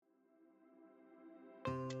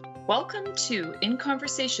Welcome to In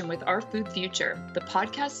Conversation with Our Food Future, the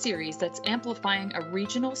podcast series that's amplifying a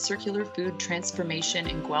regional circular food transformation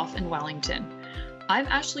in Guelph and Wellington. I'm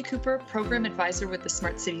Ashley Cooper, Program Advisor with the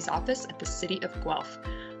Smart Cities Office at the City of Guelph.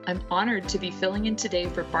 I'm honored to be filling in today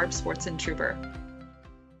for Barb Swartzentruber.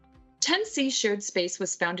 10C Shared Space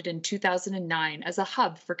was founded in 2009 as a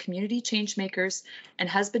hub for community changemakers and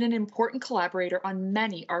has been an important collaborator on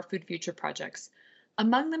many Our Food Future projects.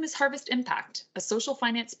 Among them is Harvest Impact, a social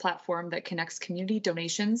finance platform that connects community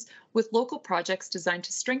donations with local projects designed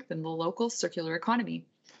to strengthen the local circular economy.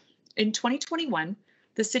 In 2021,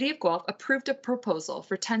 the City of Guelph approved a proposal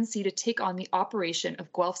for 10C to take on the operation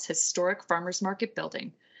of Guelph's historic farmers market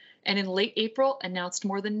building, and in late April announced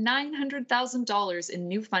more than $900,000 in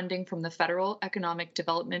new funding from the Federal Economic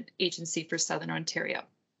Development Agency for Southern Ontario.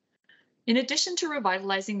 In addition to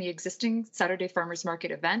revitalizing the existing Saturday Farmers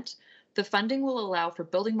Market event, the funding will allow for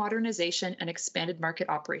building modernization and expanded market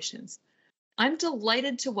operations. I'm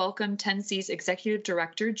delighted to welcome 10C's Executive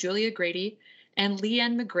Director, Julia Grady, and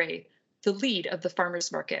Leanne McGray, the lead of the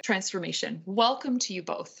Farmers Market Transformation. Welcome to you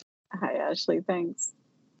both. Hi, Ashley. Thanks.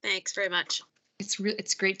 Thanks very much.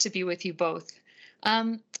 It's great to be with you both.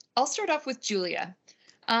 I'll start off with Julia.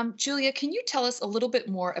 Julia, can you tell us a little bit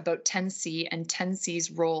more about 10C and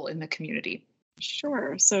 10C's role in the community?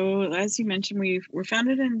 Sure. So as you mentioned, we were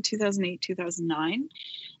founded in 2008, 2009,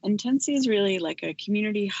 and 10C is really like a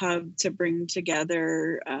community hub to bring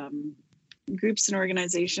together groups and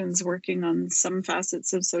organizations working on some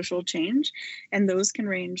facets of social change. And those can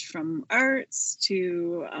range from arts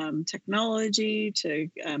to technology to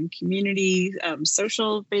community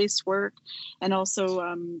social-based work, and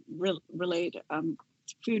also relate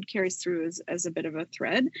food carries through as a bit of a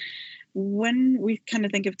thread. When we kind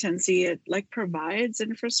of think of 10C, it provides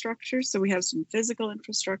infrastructure. So we have some physical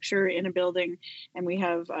infrastructure in a building, and we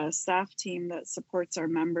have a staff team that supports our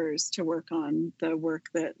members to work on the work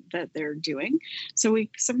that they're doing. So we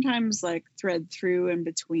sometimes thread through in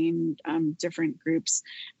between different groups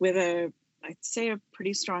with I'd say a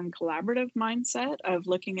pretty strong collaborative mindset of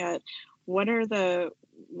looking at what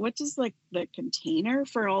does the container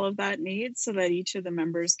for all of that need, so that each of the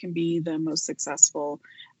members can be the most successful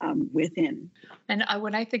within. And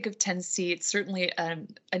when I think of 10C, it's certainly an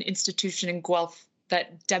institution in Guelph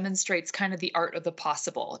that demonstrates kind of the art of the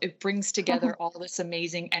possible. It brings together all this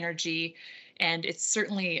amazing energy, and it's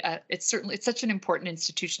such an important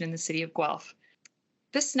institution in the city of Guelph.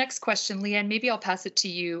 This next question, Leanne, maybe I'll pass it to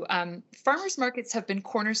you. Farmers markets have been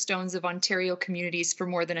cornerstones of Ontario communities for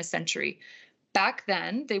more than a century. Back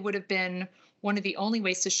then, they would have been one of the only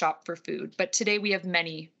ways to shop for food, but today we have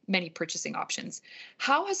many, many purchasing options.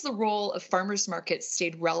 How has the role of farmers markets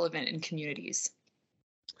stayed relevant in communities?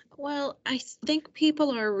 Well, I think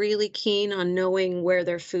people are really keen on knowing where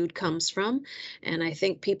their food comes from. And I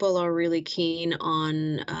think people are really keen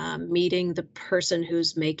on meeting the person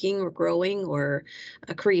who's making or growing or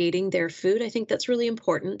creating their food. I think that's really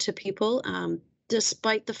important to people.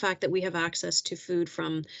 Despite the fact that we have access to food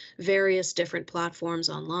from various different platforms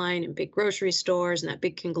online and big grocery stores and that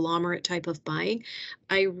big conglomerate type of buying,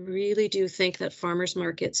 I really do think that farmers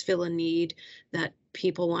markets fill a need that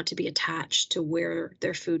people want to be attached to where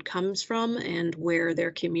their food comes from and where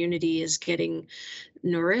their community is getting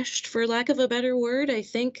nourished, for lack of a better word. I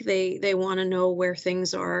think they want to know where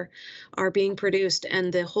things are being produced,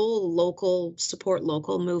 and the whole local support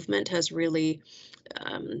local movement has really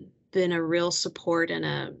been a real support and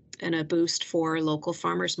a boost for local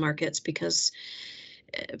farmers markets, because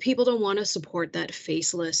people don't want to support that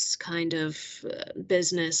faceless kind of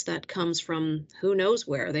business that comes from who knows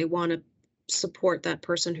where. They want to support that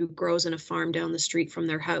person who grows in a farm down the street from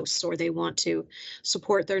their house, or they want to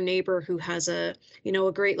support their neighbor who has a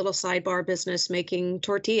great little sidebar business making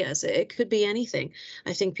tortillas. It could be anything.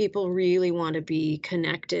 I think people really want to be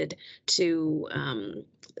connected to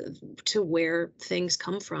where things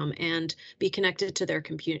come from and be connected to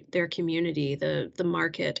their community. The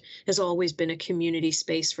market has always been a community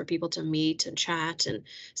space for people to meet and chat and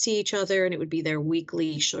see each other, and it would be their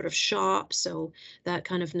weekly sort of shop. So that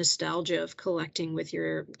kind of nostalgia of connecting with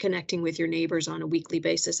your neighbors on a weekly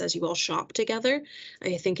basis as you all shop together,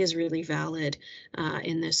 I think is really valid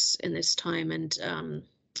in this time. And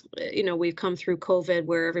we've come through COVID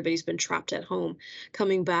where everybody's been trapped at home.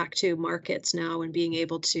 Coming back to markets now and being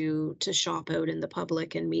able to shop out in the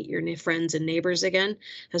public and meet your friends and neighbors again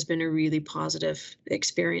has been a really positive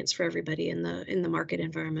experience for everybody in the market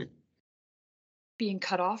environment. Being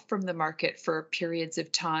cut off from the market for periods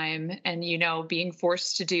of time and, being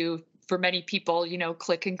forced to do, for many people,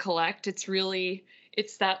 click and collect, it's really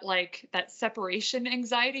it's that like that separation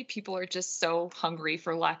anxiety. People are just so hungry,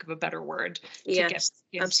 for lack of a better word, to get Yes,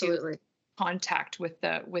 into absolutely. contact with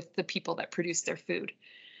the people that produce their food.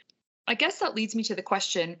 I guess that leads me to the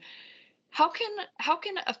question: how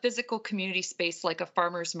can a physical community space like a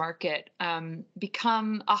farmer's market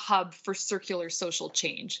become a hub for circular social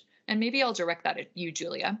change? And maybe I'll direct that at you,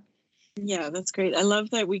 Julia. Yeah, that's great. I love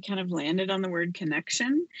that we kind of landed on the word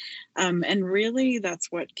connection. And really,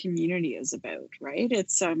 that's what community is about, right?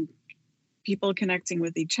 It's people connecting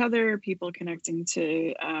with each other, people connecting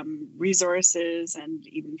to resources and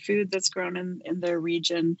even food that's grown in their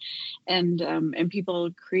region, and people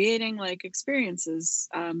creating like experiences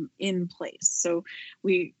in place. So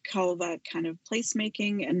we call that kind of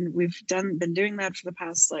placemaking, and we've been doing that for the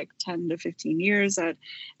past like 10 to 15 years at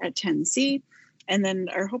 10C, and then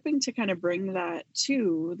are hoping to kind of bring that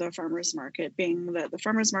to the farmers market, being that the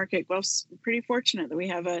farmers market, Guelph's pretty fortunate that we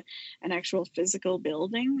have an actual physical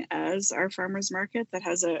building as our farmers market that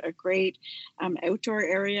has a great outdoor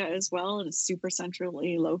area as well, and is super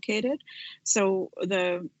centrally located. So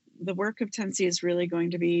the work of 10C is really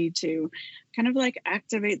going to be to kind of like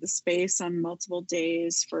activate the space on multiple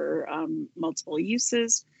days for multiple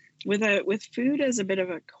uses, with food as a bit of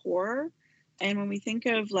a core. And when we think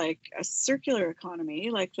of like a circular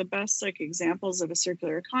economy, like the best like examples of a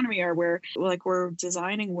circular economy are where like we're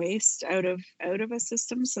designing waste out of a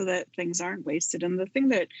system so that things aren't wasted. And the thing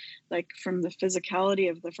that like from the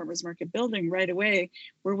physicality of the farmers market building right away,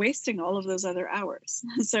 we're wasting all of those other hours.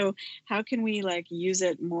 So how can we like use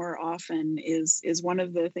it more often is one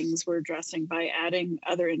of the things we're addressing by adding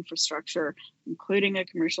other infrastructure, including a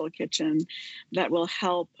commercial kitchen, that will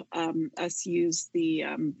help us use the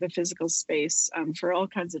physical space for all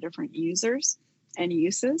kinds of different users and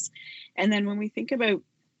uses. And then when we think about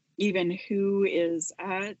even who is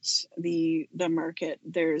at the market,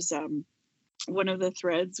 there's one of the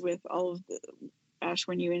threads with all of the, Ash,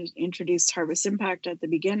 when you introduced Harvest Impact at the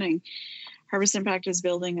beginning, Harvest Impact is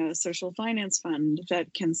building a social finance fund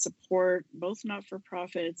that can support both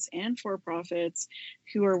not-for-profits and for-profits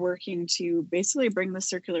who are working to basically bring the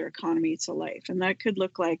circular economy to life. And that could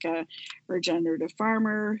look like a regenerative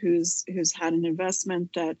farmer who's had an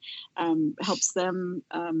investment that helps them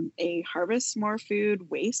harvest more food,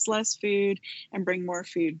 waste less food, and bring more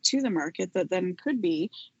food to the market that then could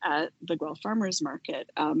be at the Guelph Farmers Market,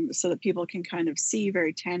 so that people can kind of see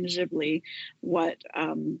very tangibly what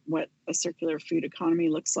a circular food economy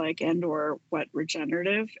looks like, and or what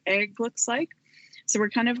regenerative ag looks like. So we're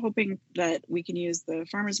kind of hoping that we can use the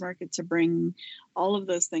farmers market to bring all of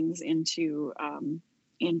those things into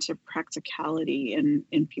practicality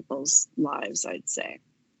in people's lives, I'd say.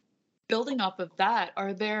 Building off of that,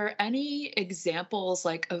 are there any examples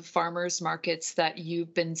like of farmers markets that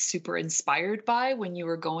you've been super inspired by when you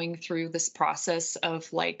were going through this process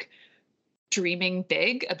of like dreaming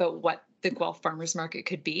big about what the Guelph Farmers Market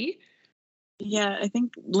could be? Yeah, I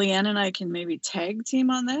think Leanne and I can maybe tag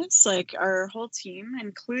team on this, like our whole team,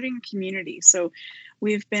 including community. So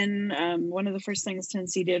we've been, one of the first things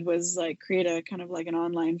 10C did was like create a kind of like an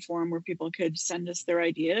online forum where people could send us their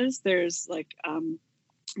ideas. There's like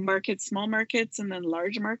markets, small markets, and then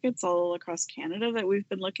large markets all across Canada that we've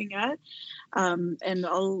been looking at. And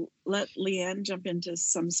I'll let Leanne jump into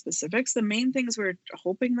some specifics. The main things we're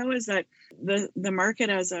hoping though is that the market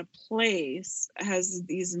as a place has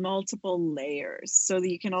these multiple layers, so that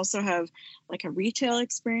you can also have like a retail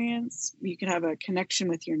experience, you can have a connection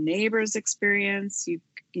with your neighbors experience,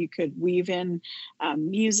 you could weave in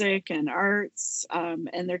music and arts,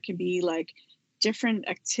 and there can be like different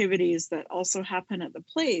activities that also happen at the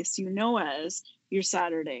place, as your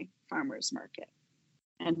Saturday farmers market.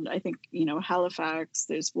 And I think, Halifax,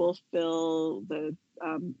 there's Wolfville, the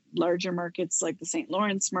larger markets like the St.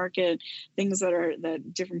 Lawrence market, things that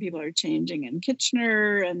different people are changing in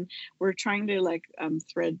Kitchener. And we're trying to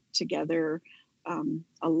thread together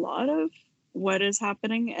a lot of what is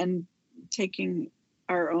happening and taking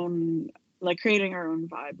our own, creating our own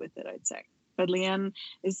vibe with it, I'd say. But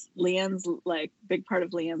Leanne's big part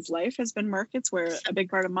of Leanne's life has been markets, where a big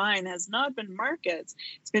part of mine has not been markets.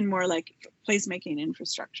 It's been more like placemaking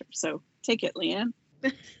infrastructure. So take it, Leanne.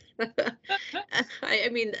 I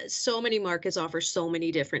mean, so many markets offer so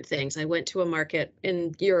many different things. I went to a market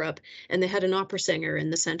in Europe and they had an opera singer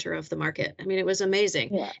in the center of the market. I mean, it was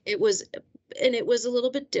amazing. Yeah. It was a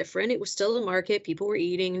little bit different. It was still a market. People were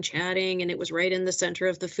eating and chatting, and it was right in the center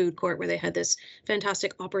of the food court where they had this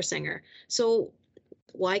fantastic opera singer. So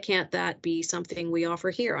why can't that be something we offer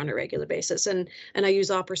here on a regular basis? And I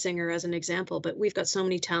use opera singer as an example, but we've got so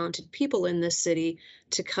many talented people in this city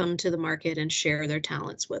to come to the market and share their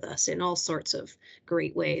talents with us in all sorts of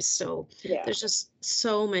great ways. So Yeah. there's just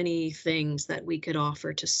so many things that we could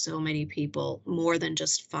offer to so many people, more than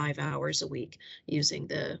just 5 hours a week using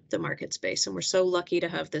the market space. And we're so lucky to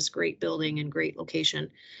have this great building and great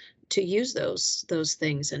location to use those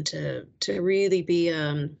things, and to really be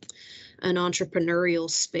an entrepreneurial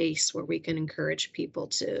space where we can encourage people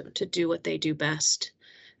to do what they do best,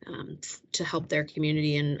 to help their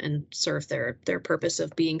community and serve their purpose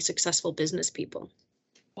of being successful business people.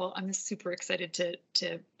 Well, I'm super excited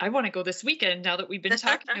to I want to go this weekend now that we've been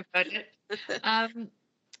talking about it.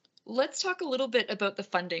 Let's talk a little bit about the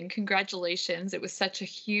funding. Congratulations. It was such a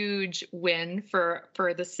huge win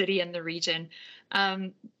for the city and the region.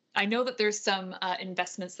 I know that there's some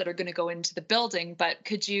investments that are going to go into the building, but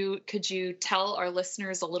could you tell our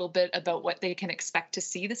listeners a little bit about what they can expect to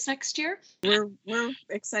see this next year? We're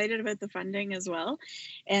excited about the funding as well,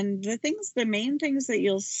 and the main things that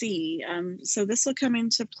you'll see. So this will come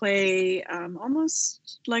into play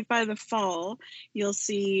almost like by the fall. You'll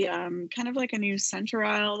see kind of like a new center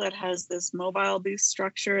aisle that has this mobile booth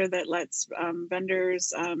structure that lets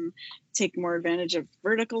vendors take more advantage of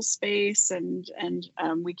vertical space, and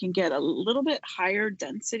we can get a little bit higher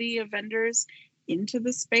density of vendors into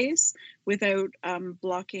the space without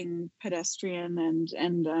blocking pedestrian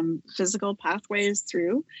and physical pathways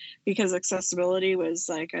through, because accessibility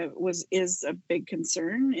is a big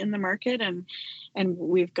concern in the market, and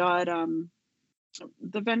we've got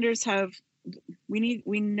the vendors have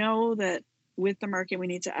we know that with the market we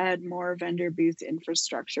need to add more vendor booth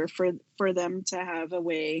infrastructure for them to have a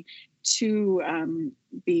way to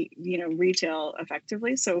be retail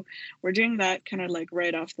effectively. So we're doing that kind of like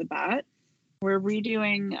right off the bat. We're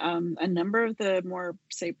redoing a number of the more,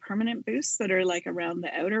 say, permanent booths that are like around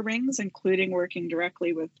the outer rings, including working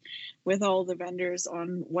directly with all the vendors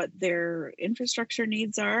on what their infrastructure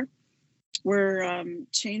needs are. We're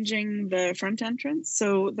changing the front entrance.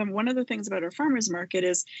 So one of the things about our farmers market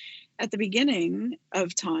is, at the beginning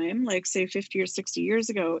of time, like say 50 or 60 years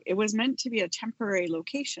ago, it was meant to be a temporary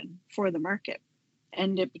location for the market,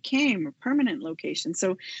 and it became a permanent location.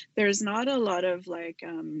 So there's not a lot of like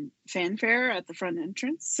fanfare at the front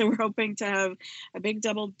entrance. So we're hoping to have a big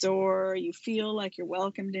double door. You feel like you're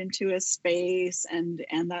welcomed into a space, and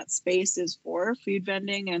that space is for food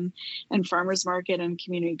vending and farmers market and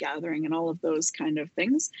community gathering and all of those kind of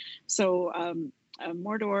things. So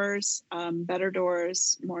more doors, better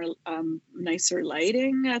doors, more nicer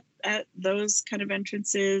lighting at those kind of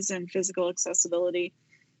entrances, and physical accessibility.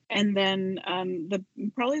 And then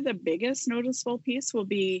probably the biggest noticeable piece will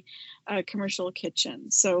be a commercial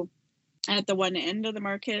kitchen. So at the one end of the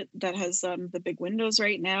market that has the big windows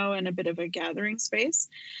right now and a bit of a gathering space,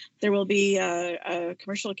 there will be a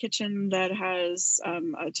commercial kitchen that has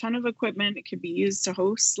a ton of equipment. It could be used to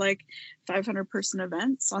host like 500-person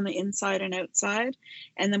events on the inside and outside.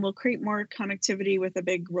 And then we'll create more connectivity with a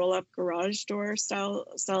big roll-up garage door style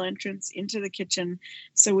entrance into the kitchen,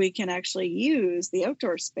 so we can actually use the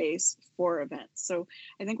outdoor space for events. So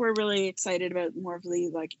I think we're really excited about more of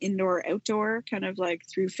the like indoor-outdoor kind of like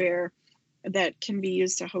through fair that can be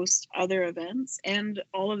used to host other events. And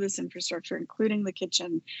all of this infrastructure, including the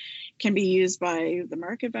kitchen, can be used by the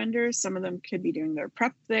market vendors. Some of them could be doing their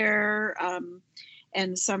prep there,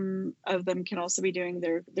 and some of them can also be doing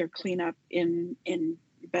their cleanup in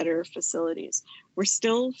better facilities. We're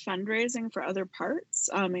still fundraising for other parts,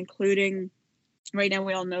 including, right now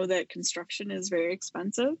we all know that construction is very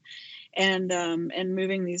expensive, and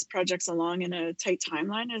moving these projects along in a tight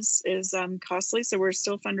timeline is costly. So we're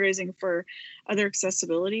still fundraising for other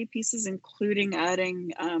accessibility pieces, including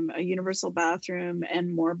adding a universal bathroom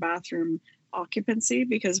and more bathroom occupancy,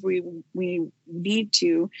 because we need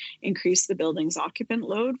to increase the building's occupant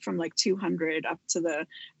load from like 200 up to the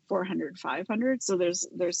 400, 500. So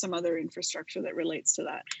there's some other infrastructure that relates to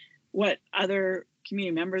that. What other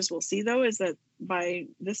community members will see, though, is that by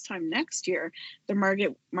this time next year, the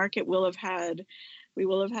market will have had, we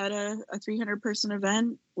will have had a 300-person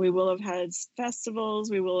event. We will have had festivals.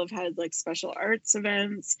 We will have had like special arts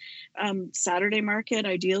events. Saturday market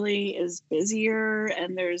ideally is busier,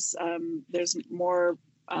 and there's more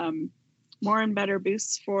and better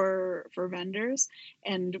booths for vendors.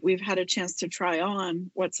 And we've had a chance to try on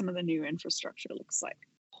what some of the new infrastructure looks like.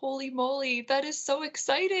 Holy moly, that is so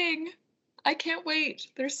exciting. I can't wait.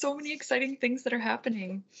 There's so many exciting things that are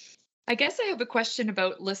happening. I guess I have a question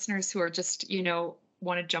about listeners who are just,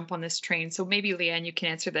 want to jump on this train. So maybe Leanne, you can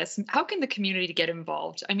answer this. How can the community get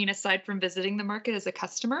involved? I mean, aside from visiting the market as a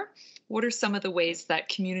customer, what are some of the ways that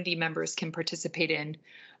community members can participate in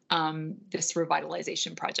this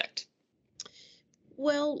revitalization project?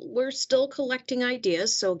 Well, we're still collecting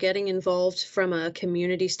ideas, so getting involved from a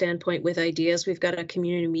community standpoint with ideas. We've got a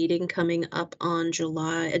community meeting coming up on June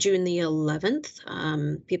the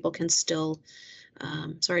 11th. People can still,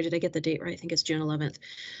 sorry, did I get the date right? I think it's June 11th.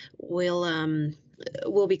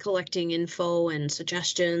 We'll be collecting info and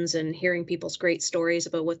suggestions and hearing people's great stories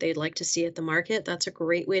about what they'd like to see at the market. That's a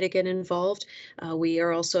great way to get involved. We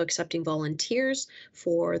are also accepting volunteers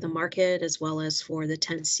for the market as well as for the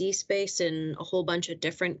 10C space in a whole bunch of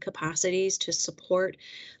different capacities to support.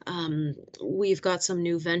 We've got some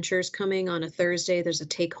new ventures coming on a Thursday. There's a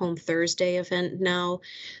Take Home Thursday event now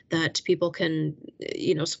that people can,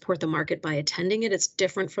 support the market by attending it. It's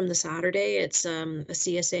different from the Saturday. It's a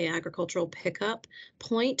CSA agricultural pickup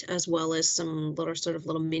point, as well as some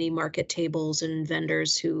little mini market tables and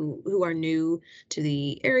vendors who are new to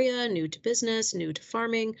the area, new to business, new to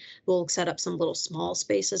farming. We'll set up some little small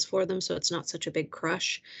spaces for them so it's not such a big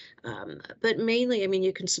crush. But mainly, I mean,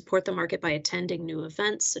 you can support the market by attending new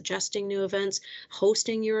events, suggesting new events,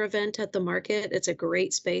 hosting your event at the market. It's a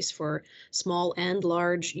great space for small and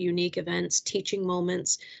large unique events, teaching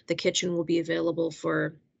moments. The kitchen will be available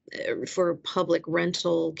for public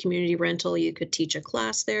rental, community rental. You could teach a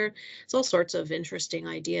class there. It's all sorts of interesting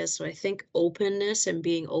ideas. So I think openness and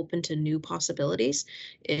being open to new possibilities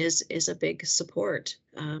is a big support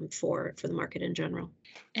for the market in general.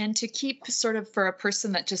 And to keep sort of for a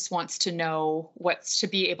person that just wants to know what's to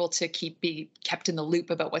be able to be kept in the loop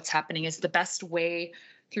about what's happening, is the best way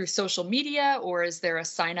through social media, or is there a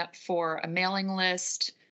sign up for a mailing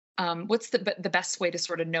list? What's the best way to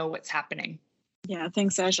sort of know what's happening? Yeah,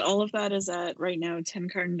 thanks, Ash. All of that is at right now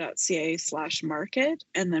tencarton.ca/market,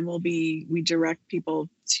 and then we direct people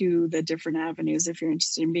to the different avenues. If you're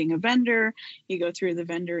interested in being a vendor, you go through the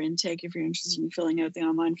vendor intake. If you're interested in filling out the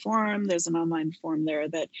online form, there's an online form there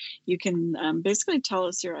that you can basically tell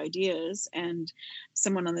us your ideas, and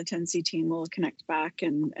someone on the 10C team will connect back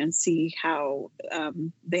and see how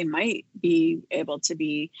they might be able to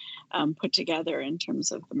be put together in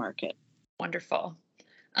terms of the market. Wonderful.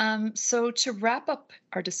 So to wrap up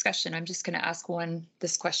our discussion, I'm just going to ask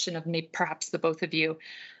this question of maybe perhaps the both of you.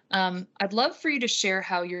 I'd love for you to share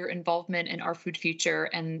how your involvement in Our Food Future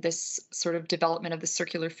and this sort of development of the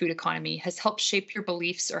circular food economy has helped shape your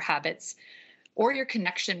beliefs or habits or your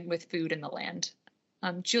connection with food and the land.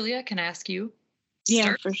 Julia, can I ask you?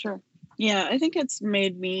 Yeah, for sure. Yeah, I think it's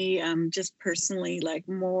made me just personally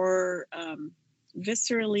more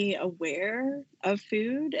viscerally aware of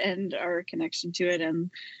food and our connection to it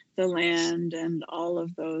and the land and all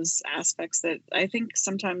of those aspects that I think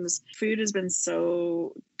sometimes food has been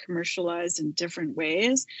so commercialized in different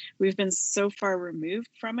ways. We've been so far removed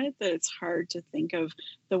from it that it's hard to think of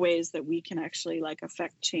the ways that we can actually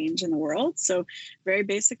affect change in the world. So very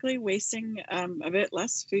basically wasting a bit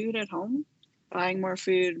less food at home, buying more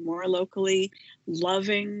food more locally,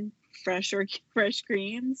 loving fresh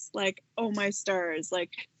greens, oh my stars,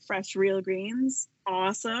 fresh real greens,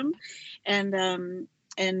 awesome. And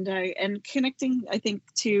connecting, I think,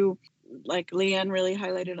 to Leanne really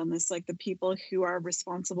highlighted on this, the people who are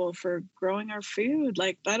responsible for growing our food,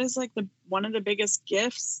 that is one of the biggest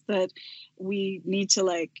gifts that we need to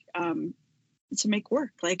make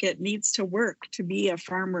work. It needs to work to be a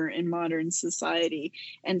farmer in modern society,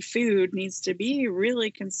 and food needs to be really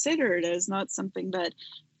considered as not something that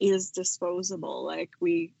is disposable.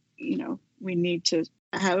 We need to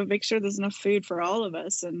make sure there's enough food for all of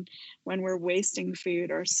us. And when we're wasting food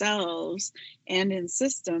ourselves and in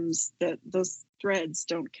systems, that those threads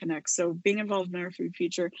don't connect. So being involved in Our Food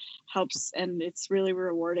Future helps, and it's really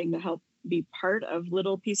rewarding to help be part of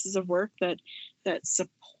little pieces of work that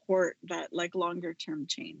support that longer term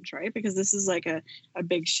change, right? Because this is a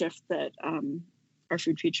big shift that Our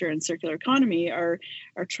Food Future and circular economy are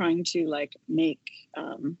trying to make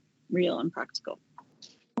real and practical.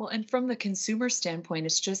 Well, and from the consumer standpoint,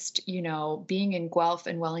 it's just, being in Guelph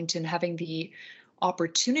and Wellington, having the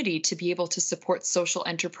opportunity to be able to support social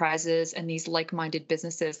enterprises and these like-minded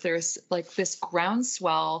businesses. There's this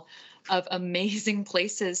groundswell of amazing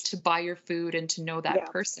places to buy your food and to know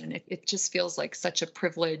that person. It just feels like such a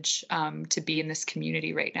privilege to be in this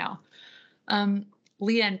community right now.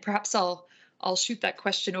 Leanne, perhaps I'll shoot that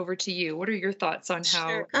question over to you. What are your thoughts on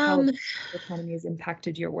how the economy has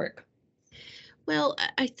impacted your work? Well,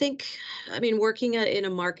 I think, I mean, working in a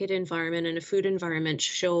market environment and a food environment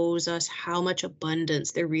shows us how much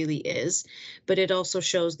abundance there really is, but it also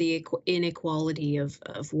shows the inequality of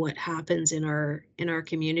what happens in our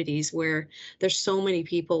communities where there's so many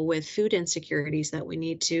people with food insecurities that we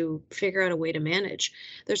need to figure out a way to manage.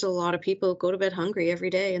 There's a lot of people who go to bed hungry every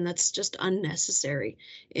day, and that's just unnecessary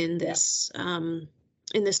in this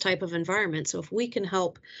type of environment. So if we can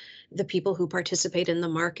help the people who participate in the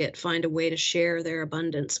market find a way to share their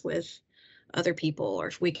abundance with other people, or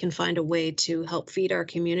if we can find a way to help feed our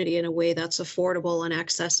community in a way that's affordable and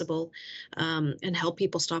accessible, and help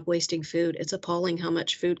people stop wasting food. It's appalling how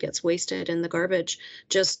much food gets wasted in the garbage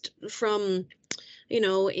just from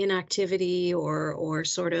inactivity or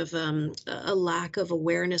sort of a lack of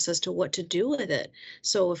awareness as to what to do with it.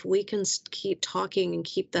 So if we can keep talking and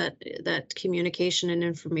keep that communication and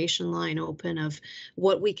information line open of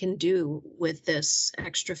what we can do with this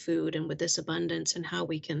extra food and with this abundance and how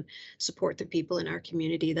we can support the people in our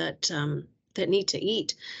community that need to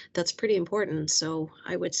eat, that's pretty important. So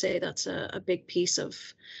I would say that's a big piece of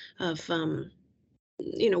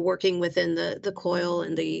working within the COIL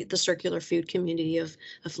and the circular food community of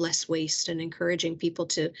less waste and encouraging people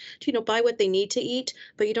to buy what they need to eat,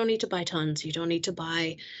 but you don't need to buy tons. You don't need to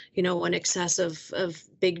buy, an excess of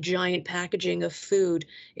big giant packaging of food.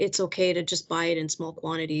 It's okay to just buy it in small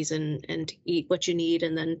quantities and eat what you need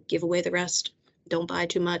and then give away the rest. Don't buy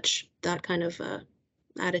too much, that kind of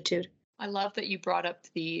attitude. I love that you brought up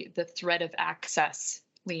the threat of access,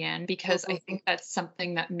 Leanne, because I think that's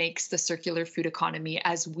something that makes the circular food economy,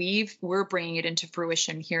 as we're bringing it into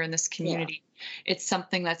fruition here in this community. Yeah. It's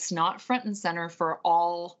something that's not front and center for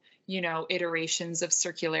all, iterations of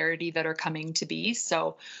circularity that are coming to be.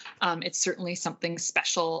 So it's certainly something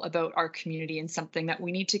special about our community and something that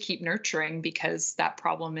we need to keep nurturing because that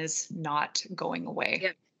problem is not going away.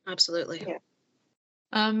 Yeah, absolutely. Yeah.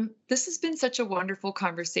 This has been such a wonderful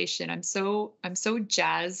conversation. I'm so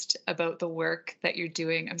jazzed about the work that you're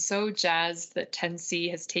doing. I'm so jazzed that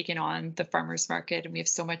 10C has taken on the farmers market, and we have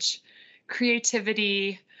so much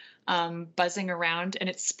creativity buzzing around. And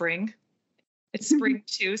it's spring. It's spring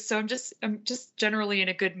too, so I'm just generally in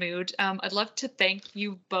a good mood. I'd love to thank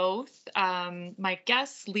you both. My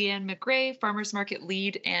guests, Leanne McGray, Farmers Market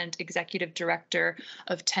Lead and Executive Director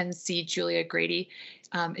of 10C, Julia Grady.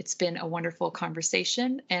 It's been a wonderful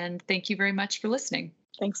conversation, and thank you very much for listening.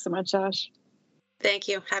 Thanks so much, Josh. Thank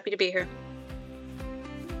you. Happy to be here.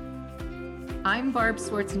 I'm Barb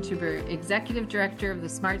Swartzentuber, Executive Director of the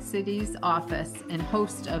Smart Cities Office and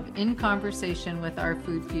host of In Conversation with Our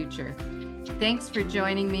Food Future. Thanks for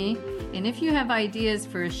joining me, and if you have ideas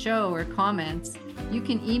for a show or comments, you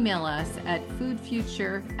can email us at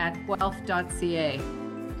foodfuture@guelph.ca.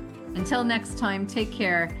 Until next time, take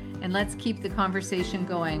care, and let's keep the conversation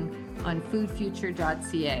going on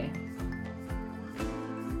foodfuture.ca.